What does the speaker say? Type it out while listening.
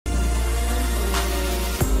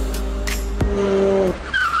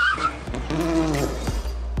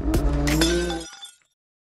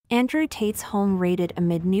Andrew Tate's home raided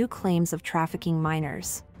amid new claims of trafficking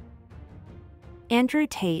minors. Andrew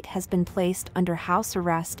Tate has been placed under house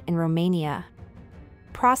arrest in Romania.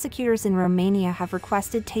 Prosecutors in Romania have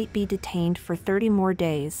requested Tate be detained for 30 more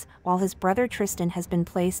days, while his brother Tristan has been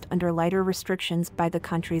placed under lighter restrictions by the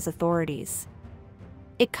country's authorities.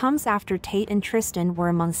 It comes after Tate and Tristan were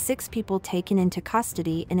among 6 people taken into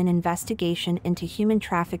custody in an investigation into human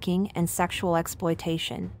trafficking and sexual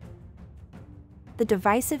exploitation. The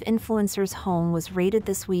divisive influencer's home was raided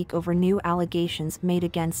this week over new allegations made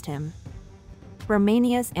against him.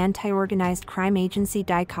 Romania's anti-organized crime agency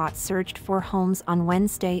Tate searched 4 homes on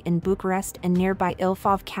Wednesday in Bucharest and nearby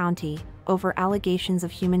Ilfov County over allegations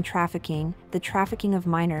of human trafficking, the trafficking of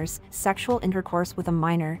minors, sexual intercourse with a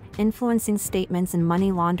minor, influencing statements and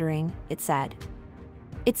money laundering, it said.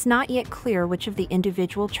 It's not yet clear which of the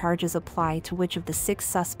individual charges apply to which of the 6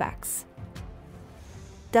 suspects.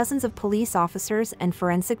 Dozens of police officers and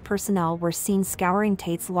forensic personnel were seen scouring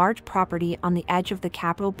Tate's large property on the edge of the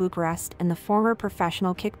capital Bucharest, and the former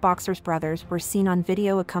professional kickboxer's brothers were seen on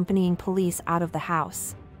video accompanying police out of the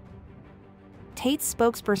house. Tate's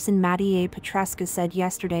spokesperson Tate Petrescu said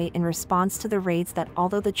yesterday in response to the raids that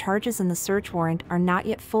although the charges in the search warrant are not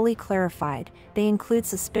yet fully clarified, they include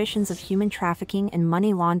suspicions of human trafficking and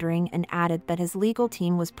money laundering, and added that his legal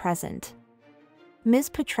team was present.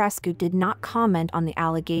 Ms. Petrescu did not comment on the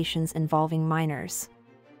allegations involving minors.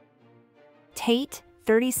 Tate,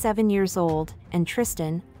 37 years old, and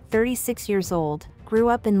Tristan, 36 years old, grew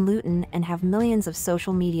up in Luton and have millions of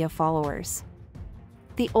social media followers.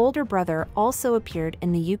 The older brother also appeared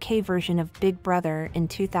in the UK version of Big Brother in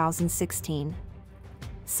 2016.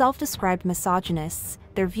 Self-described misogynists,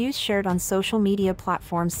 their views shared on social media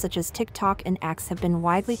platforms such as TikTok and X have been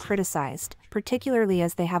widely criticized, particularly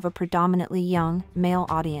as they have a predominantly young, male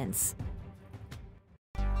audience.